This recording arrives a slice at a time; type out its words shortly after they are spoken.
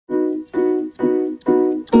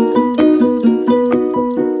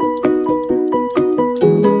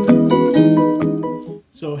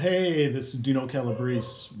Dino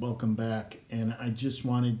Calabrese. Welcome back. And I just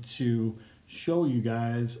wanted to show you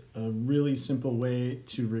guys a really simple way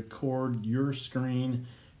to record your screen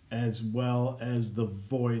as well as the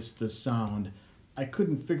voice, the sound. I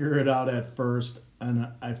couldn't figure it out at first, and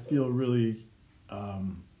I feel really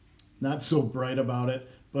not so bright about it.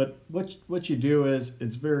 But what you do is,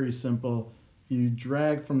 it's very simple. You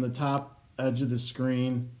drag from the top edge of the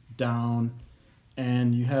screen down,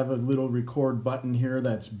 and you have a little record button here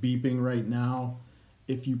that's beeping right now.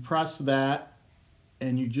 If you press that,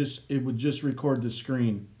 and it would just record the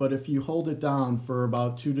screen. But if you hold it down for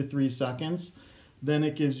about 2 to 3 seconds, then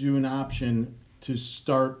it gives you an option to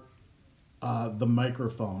start the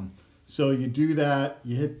microphone. So you do that,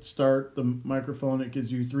 you hit start the microphone, it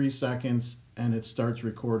gives you 3 seconds, and it starts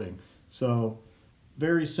recording. So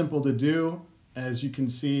very simple to do. As you can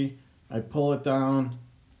see, I pull it down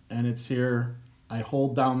and it's here. I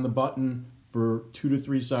hold down the button for 2 to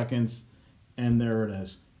 3 seconds, and there it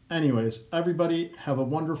is. Anyways, everybody have a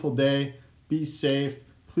wonderful day. Be safe.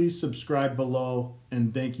 Please subscribe below,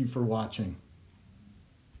 and thank you for watching.